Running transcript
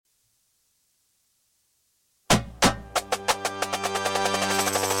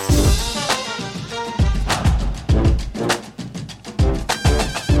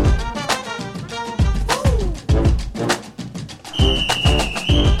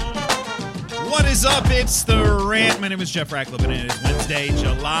What is up? It's The Rant. My name is Jeff Ratcliffe, and it is Wednesday,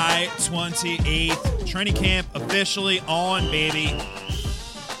 July 28th. Training camp officially on, baby.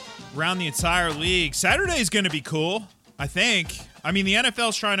 Around the entire league. Saturday is going to be cool, I think. I mean, the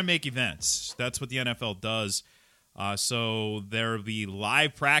NFL's trying to make events. That's what the NFL does. So there will be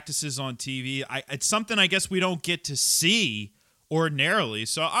live practices on TV. It's something I guess we don't get to see ordinarily.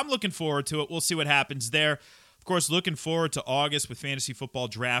 So I'm looking forward to it. We'll see what happens there. Of course, looking forward to August with fantasy football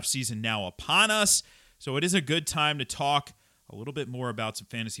draft season now upon us. So it is a good time to talk a little bit more about some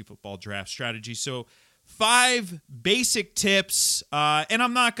fantasy football draft strategy. So 5 basic tips, and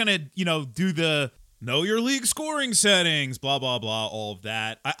I'm not going to, do the know your league scoring settings, blah, blah, blah, all of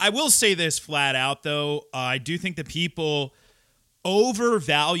that. I will say this flat out, though. I do think that people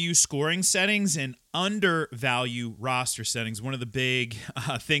overvalue scoring settings and undervalue roster settings. One of the big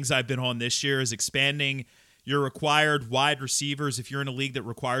things I've been on this year is expanding your required wide receivers. If you're in a league that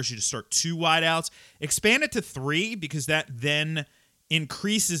requires you to start 2 wideouts, expand it to 3 because that then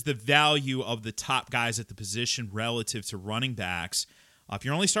increases the value of the top guys at the position relative to running backs. If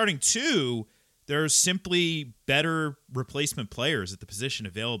you're only starting 2, there's simply better replacement players at the position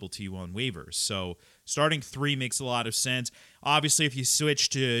available to you on waivers. So starting 3 makes a lot of sense. Obviously, if you switch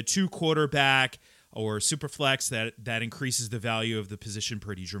to 2 quarterback or super flex, that increases the value of the position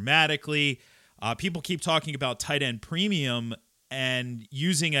pretty dramatically. People keep talking about tight end premium and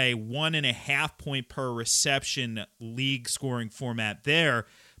using a 1.5 point per reception league scoring format there.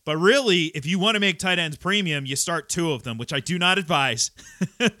 But really, if you want to make tight ends premium, you start 2 of them, which I do not advise.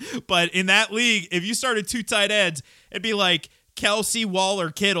 But in that league, if you started 2 tight ends, it'd be like Kelsey, Waller,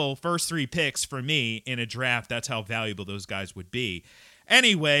 Kittle, first 3 picks for me in a draft. That's how valuable those guys would be.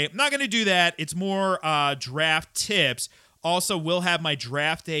 Anyway, I'm not going to do that. It's more draft tips. Also, we'll have my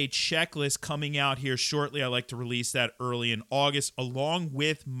draft day checklist coming out here shortly. I like to release that early in August, along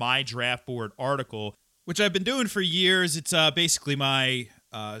with my draft board article, which I've been doing for years. It's basically my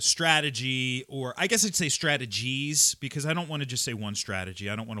strategy, or I guess I'd say strategies, because I don't want to just say one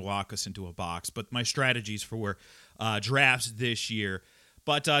strategy. I don't want to lock us into a box, but my strategies for drafts this year.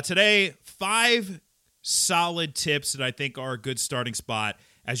 But today, 5 solid tips that I think are a good starting spot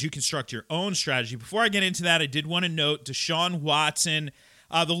as you construct your own strategy. Before I get into that, I did want to note Deshaun Watson.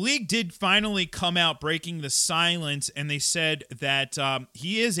 The league did finally come out breaking the silence, and they said that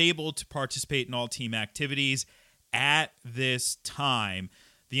he is able to participate in all team activities at this time.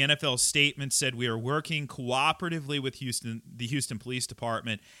 The NFL statement said, "We are working cooperatively with the Houston Police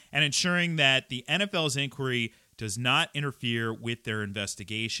Department and ensuring that the NFL's inquiry does not interfere with their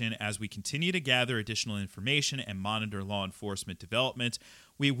investigation. As we continue to gather additional information and monitor law enforcement developments,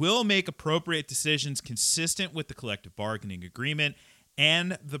 we will make appropriate decisions consistent with the collective bargaining agreement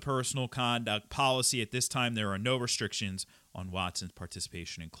and the personal conduct policy. At this time, there are no restrictions on Watson's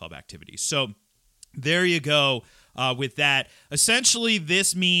participation in club activities." So there you go with that. Essentially,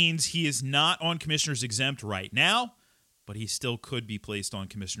 this means he is not on commissioner's exempt right now, but he still could be placed on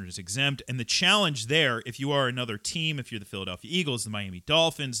commissioner's exempt. And the challenge there, if you are another team, if you're the Philadelphia Eagles, the Miami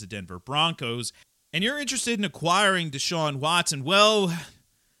Dolphins, the Denver Broncos, and you're interested in acquiring Deshaun Watson, well,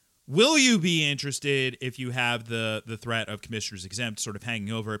 will you be interested if you have the threat of commissioner's exempt sort of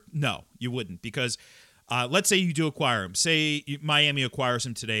hanging over? No, you wouldn't, because let's say you do acquire him. Say Miami acquires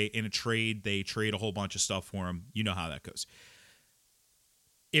him today in a trade. They trade a whole bunch of stuff for him. You know how that goes.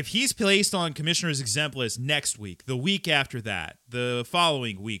 If he's placed on commissioner's exempt list next week, the week after that, the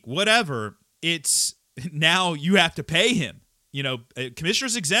following week, whatever, it's now you have to pay him.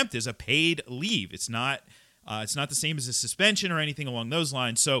 Commissioner's exempt is a paid leave. It's not the same as a suspension or anything along those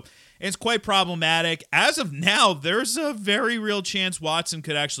lines. So it's quite problematic. As of now, there's a very real chance Watson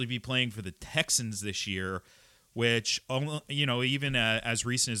could actually be playing for the Texans this year, which, even as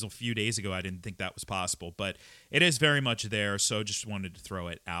recent as a few days ago, I didn't think that was possible. But it is very much there, so just wanted to throw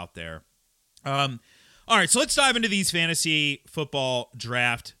it out there. All right, so let's dive into these fantasy football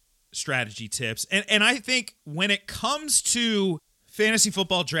draft strategy tips. And I think when it comes to fantasy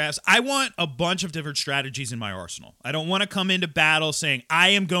football drafts, I want a bunch of different strategies in my arsenal. I don't want to come into battle saying, I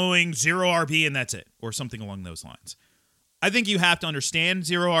am going 0 RB and that's it, or something along those lines. I think you have to understand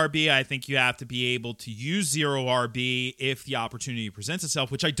 0 RB. I think you have to be able to use 0 RB if the opportunity presents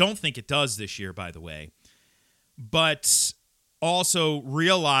itself, which I don't think it does this year, by the way. But also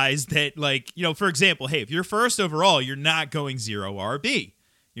realize that, for example, hey, if you're first overall, you're not going 0 RB.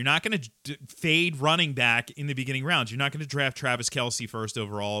 You're not going to fade running back in the beginning rounds. You're not going to draft Travis Kelce first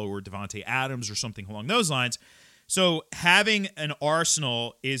overall or Devontae Adams or something along those lines. So having an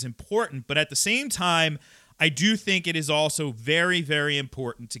arsenal is important, but at the same time, I do think it is also very, very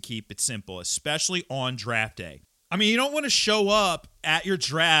important to keep it simple, especially on draft day. I mean, you don't want to show up at your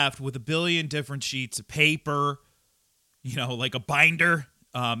draft with a billion different sheets of paper, like a binder,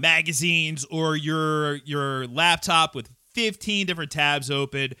 magazines, or your laptop with 15 different tabs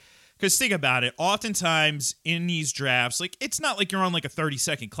open. Because think about it, oftentimes in these drafts, it's not like you're on a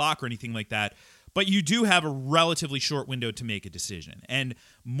 30-second clock or anything like that, but you do have a relatively short window to make a decision. And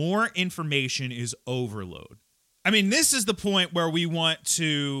more information is overload. I mean, this is the point where we want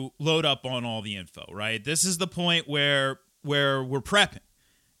to load up on all the info, right? This is the point where we're prepping.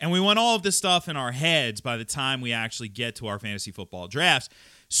 And we want all of this stuff in our heads by the time we actually get to our fantasy football drafts.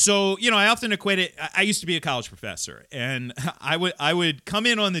 So, I often equate it. I used to be a college professor, and I would come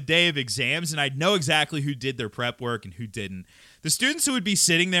in on the day of exams, and I'd know exactly who did their prep work and who didn't. The students who would be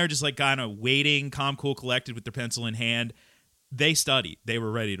sitting there just kind of waiting, calm, cool, collected with their pencil in hand, they studied. They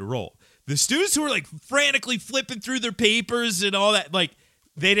were ready to roll. The students who were frantically flipping through their papers and all that,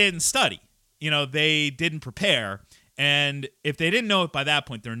 they didn't study. They didn't prepare. And if they didn't know it by that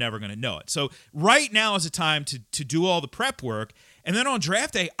point, they're never going to know it. So right now is a time to do all the prep work. And then on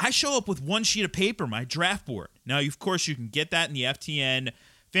draft day, I show up with one sheet of paper, my draft board. Now, of course, you can get that in the FTN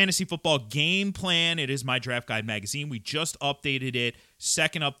Fantasy Football Game Plan. It is my Draft Guide magazine. We just updated it.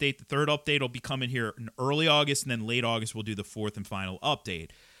 Second update. The third update will be coming here in early August, and then late August we'll do the fourth and final update.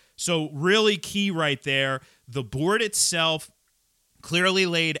 So really key right there. The board itself clearly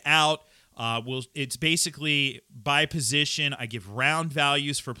laid out. It's basically by position. I give round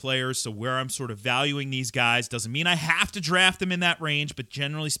values for players, so where I'm sort of valuing these guys doesn't mean I have to draft them in that range, but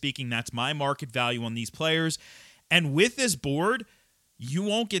generally speaking, that's my market value on these players. And with this board, you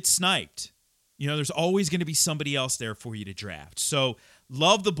won't get sniped. There's always going to be somebody else there for you to draft. So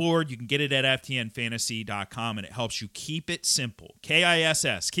love the board. You can get it at ftnfantasy.com, and it helps you keep it simple.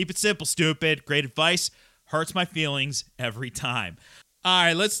 KISS. Keep it simple, stupid. Great advice. Hurts my feelings every time. All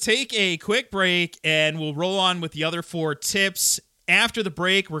right, let's take a quick break, and we'll roll on with the other 4 tips. After the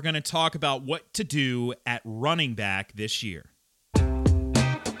break, we're going to talk about what to do at running back this year.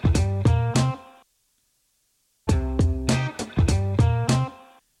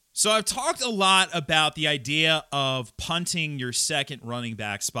 So I've talked a lot about the idea of punting your second running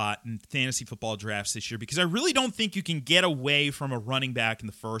back spot in fantasy football drafts this year because I really don't think you can get away from a running back in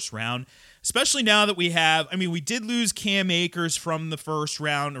the first round, especially now that we did lose Cam Akers from the first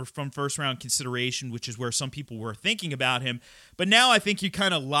round or from first round consideration, which is where some people were thinking about him. But now I think you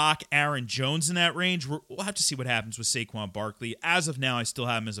kind of lock Aaron Jones in that range. We'll have to see what happens with Saquon Barkley. As of now, I still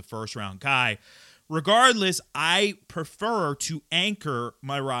have him as a first round guy. Regardless, I prefer to anchor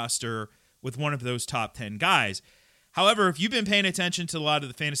my roster with one of those top 10 guys. However, if you've been paying attention to a lot of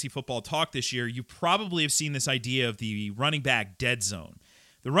the fantasy football talk this year, you probably have seen this idea of the running back dead zone.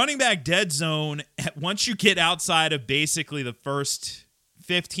 The running back dead zone, once you get outside of basically the first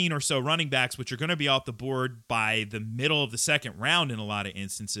 15 or so running backs, which are going to be off the board by the middle of the second round in a lot of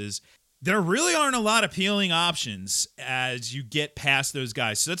instances, there really aren't a lot of appealing options as you get past those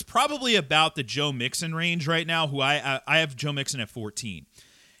guys. So that's probably about the Joe Mixon range right now, who I have Joe Mixon at 14.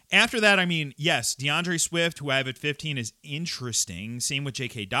 After that, yes, DeAndre Swift, who I have at 15, is interesting. Same with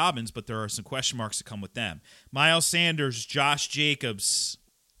J.K. Dobbins, but there are some question marks that come with them. Miles Sanders, Josh Jacobs,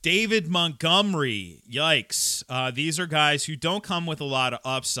 David Montgomery, yikes. These are guys who don't come with a lot of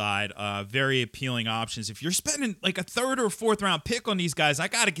upside, very appealing options. If you're spending a third or fourth round pick on these guys, I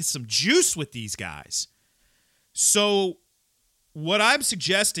got to get some juice with these guys. So what I'm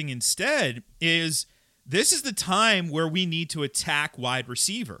suggesting instead is this is the time where we need to attack wide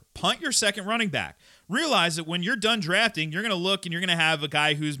receiver. Punt your second running back. Realize that when you're done drafting, you're going to look and you're going to have a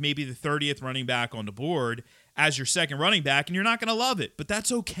guy who's maybe the 30th running back on the board as your second running back, and you're not going to love it. But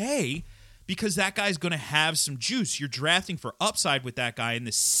that's okay because that guy's going to have some juice. You're drafting for upside with that guy in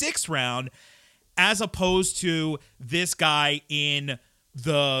the 6th round as opposed to this guy in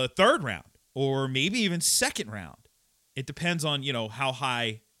the 3rd round or maybe even 2nd round. It depends on, how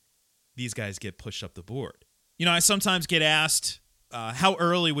high these guys get pushed up the board. I sometimes get asked, how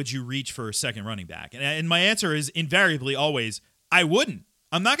early would you reach for a second running back? And my answer is invariably always, I wouldn't.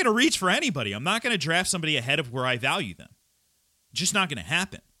 I'm not going to reach for anybody. I'm not going to draft somebody ahead of where I value them. Just not going to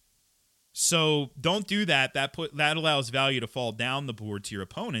happen. So don't do that. That allows value to fall down the board to your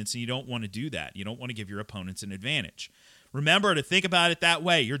opponents, and you don't want to do that. You don't want to give your opponents an advantage. Remember to think about it that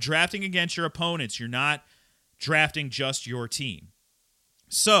way. You're drafting against your opponents. You're not drafting just your team.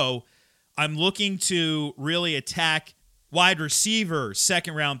 So I'm looking to really attack wide receiver,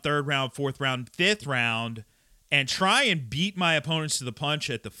 2nd round, 3rd round, 4th round, 5th round, and try and beat my opponents to the punch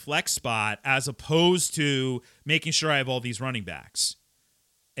at the flex spot as opposed to making sure I have all these running backs.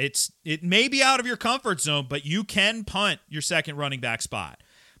 It may be out of your comfort zone, but you can punt your second running back spot.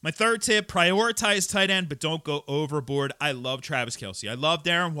 My third tip, prioritize tight end, but don't go overboard. I love Travis Kelce. I love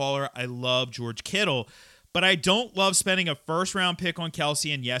Darren Waller. I love George Kittle. But I don't love spending a first-round pick on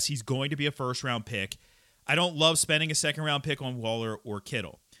Kelce, and yes, he's going to be a first-round pick. I don't love spending a second-round pick on Waller or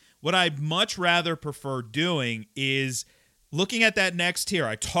Kittle. What I'd much rather prefer doing is looking at that next tier.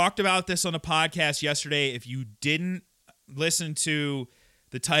 I talked about this on the podcast yesterday. If you didn't listen to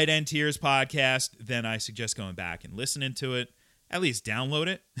the Tight End Tiers podcast, then I suggest going back and listening to it. At least download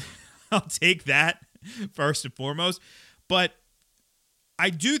it. I'll take that first and foremost. But I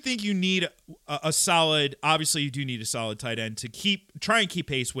do think you need a solid, obviously you do need a solid tight end to try and keep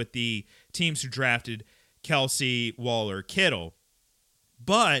pace with the teams who drafted Kelce, Waller, Kittle.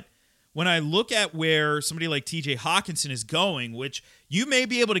 But when I look at where somebody like TJ Hawkinson is going, which you may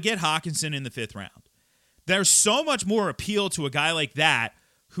be able to get Hawkinson in the 5th round, there's so much more appeal to a guy like that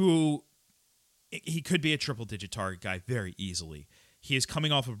who he could be a triple-digit target guy very easily. He is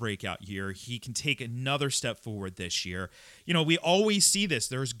coming off a breakout year. He can take another step forward this year. You know, we always see this.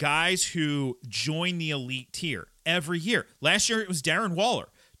 There's guys who join the elite tier every year. Last year, it was Darren Waller.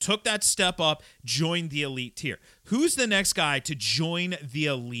 Took that step up, joined the elite tier. Who's the next guy to join the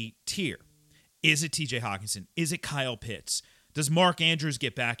elite tier? Is it TJ Hawkinson? Is it Kyle Pitts? Does Mark Andrews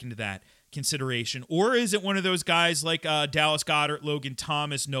get back into that consideration? Or is it one of those guys like Dallas Goedert, Logan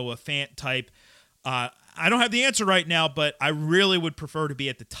Thomas, Noah Fant type? I don't have the answer right now, but I really would prefer to be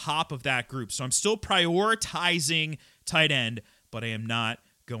at the top of that group. So I'm still prioritizing tight end, but I am not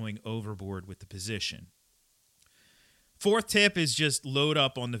going overboard with the position. Fourth tip is just load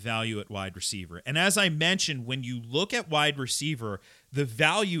up on the value at wide receiver. And as I mentioned, when you look at wide receiver, the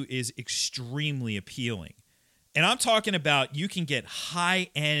value is extremely appealing. And I'm talking about you can get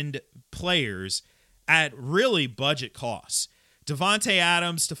high-end players at really budget costs. Devontae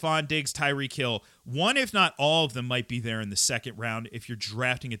Adams, Stephon Diggs, Tyreek Hill, one if not all of them might be there in the 2nd round if you're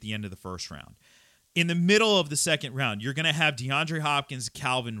drafting at the end of the 1st round. In the middle of the 2nd round, you're going to have DeAndre Hopkins,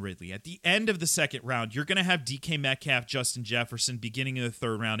 Calvin Ridley. At the end of the 2nd round, you're going to have DK Metcalf, Justin Jefferson. Beginning of the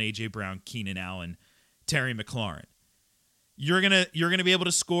 3rd round, A.J. Brown, Keenan Allen, Terry McLaurin. You're gonna be able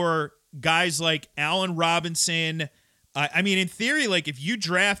to score guys like Allen Robinson. I mean, in theory, like if you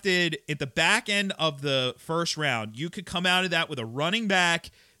drafted at the back end of the 1st round, you could come out of that with a running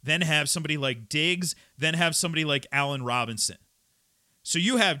back, then have somebody like Diggs, then have somebody like Allen Robinson. So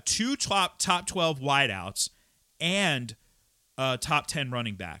you have 2 top 12 wideouts and a top 10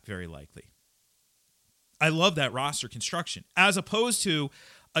 running back, very likely. I love that roster construction, as opposed to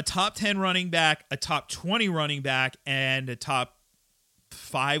a top 10 running back, a top 20 running back, and a top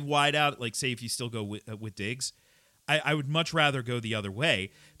 5 wideout, like say if you still go with Diggs. I would much rather go the other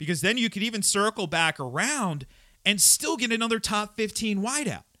way, because then you could even circle back around and still get another top 15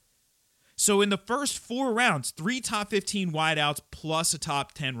 wideout. So in the first 4 rounds, 3 top 15 wideouts plus a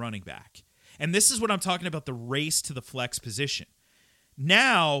top 10 running back. And this is what I'm talking about, the race to the flex position.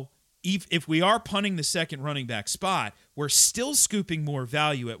 Now, if we are punting the 2nd running back spot, we're still scooping more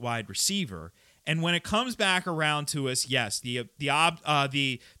value at wide receiver. And when it comes back around to us, yes, the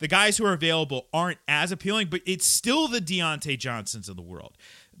guys who are available aren't as appealing, but it's still the Deontay Johnsons of the world.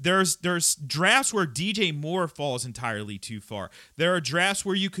 There's drafts where DJ Moore falls entirely too far. There are drafts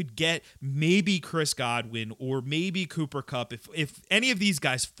where you could get maybe Chris Godwin or maybe Cooper Kupp. If any of these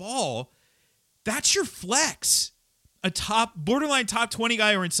guys fall, that's your flex. A borderline top 20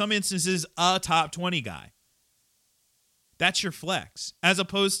 guy, or in some instances, a top 20 guy. That's your flex. As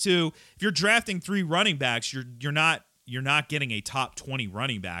opposed to if you're drafting 3 running backs, you're not getting a top 20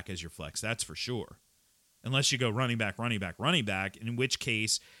 running back as your flex. That's for sure. Unless you go running back, in which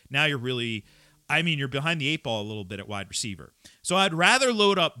case now you're behind the 8 ball a little bit at wide receiver. So I'd rather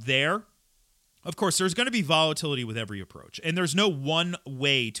load up there. Of course, there's going to be volatility with every approach, and there's no one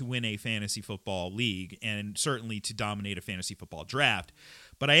way to win a fantasy football league and certainly to dominate a fantasy football draft.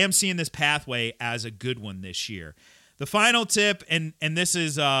 But I am seeing this pathway as a good one this year. The final tip, and this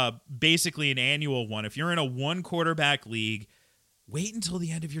is basically an annual one. If you're in a 1 quarterback league, wait until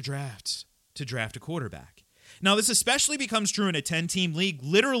the end of your drafts to draft a quarterback. Now, this especially becomes true in a 10-team league.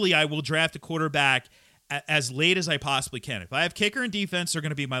 Literally, I will draft a quarterback as late as I possibly can. If I have kicker and defense, they're going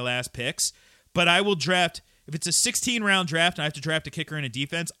to be my last picks. But I will draft, if it's a 16-round draft and I have to draft a kicker and a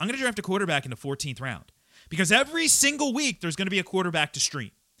defense, I'm going to draft a quarterback in the 14th round. Because every single week, there's going to be a quarterback to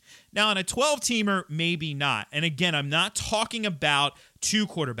stream. Now, in a 12-teamer, maybe not. And again, I'm not talking about 2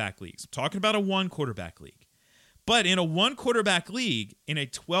 quarterback leagues. I'm talking about a 1 quarterback league. But in a 1 quarterback league, in a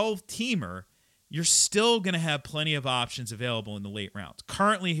 12-teamer, you're still going to have plenty of options available in the late rounds.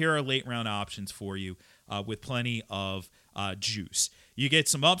 Currently, here are late round options for you with plenty of juice. You get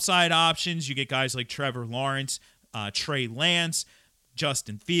some upside options. You get guys like Trevor Lawrence, Trey Lance,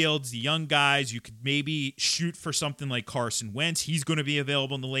 Justin Fields, the young guys. You could maybe shoot for something like Carson Wentz. He's going to be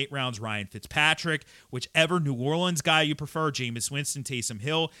available in the late rounds. Ryan Fitzpatrick, whichever New Orleans guy you prefer, Jameis Winston, Taysom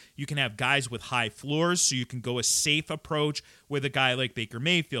Hill. You can have guys with high floors, so you can go a safe approach with a guy like Baker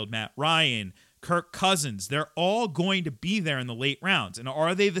Mayfield, Matt Ryan, Kirk Cousins. They're all going to be there in the late rounds. And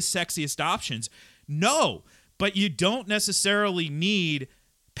are they the sexiest options? No, but you don't necessarily need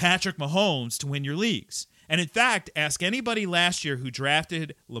Patrick Mahomes to win your leagues. And in fact, ask anybody last year who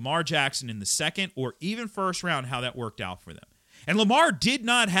drafted Lamar Jackson in the second or even first round how that worked out for them. And Lamar did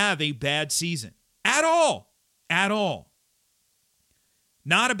not have a bad season at all. At all.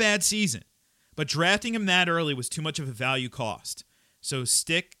 Not a bad season. But drafting him that early was too much of a value cost. So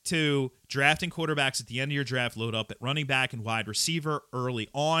stick to drafting quarterbacks at the end of your draft. Load up at running back and wide receiver early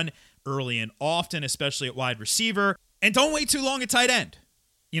on, early and often, especially at wide receiver. And don't wait too long at tight end.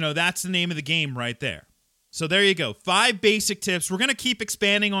 That's the name of the game right there. So there you go. 5 basic tips. We're going to keep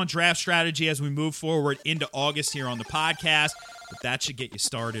expanding on draft strategy as we move forward into August here on the podcast, but that should get you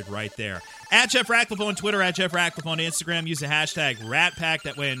started right there. At Jeff Ratcliffe on Twitter, at Jeff Ratcliffe on Instagram. Use the hashtag RatPack.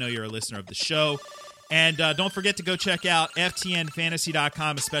 That way I know you're a listener of the show. And don't forget to go check out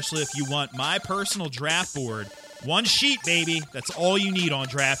ftnfantasy.com, especially if you want my personal draft board. One sheet, baby. That's all you need on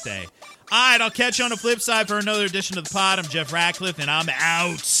draft day. All right, I'll catch you on the flip side for another edition of the pod. I'm Jeff Ratcliffe, and I'm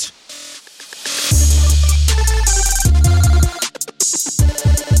out.